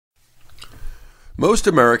Most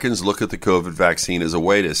Americans look at the COVID vaccine as a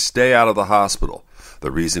way to stay out of the hospital.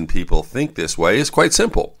 The reason people think this way is quite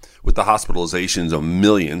simple. With the hospitalizations of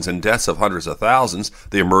millions and deaths of hundreds of thousands,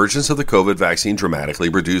 the emergence of the COVID vaccine dramatically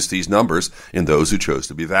reduced these numbers in those who chose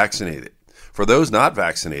to be vaccinated. For those not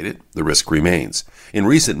vaccinated, the risk remains. In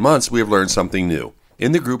recent months, we have learned something new.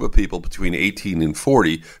 In the group of people between 18 and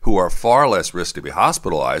 40 who are far less risk to be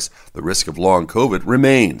hospitalized, the risk of long COVID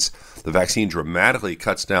remains. The vaccine dramatically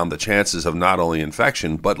cuts down the chances of not only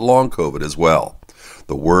infection, but long COVID as well.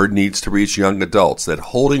 The word needs to reach young adults that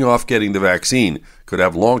holding off getting the vaccine could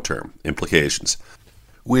have long-term implications.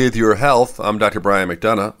 With your health, I'm Dr. Brian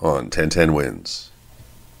McDonough on 1010 Wins.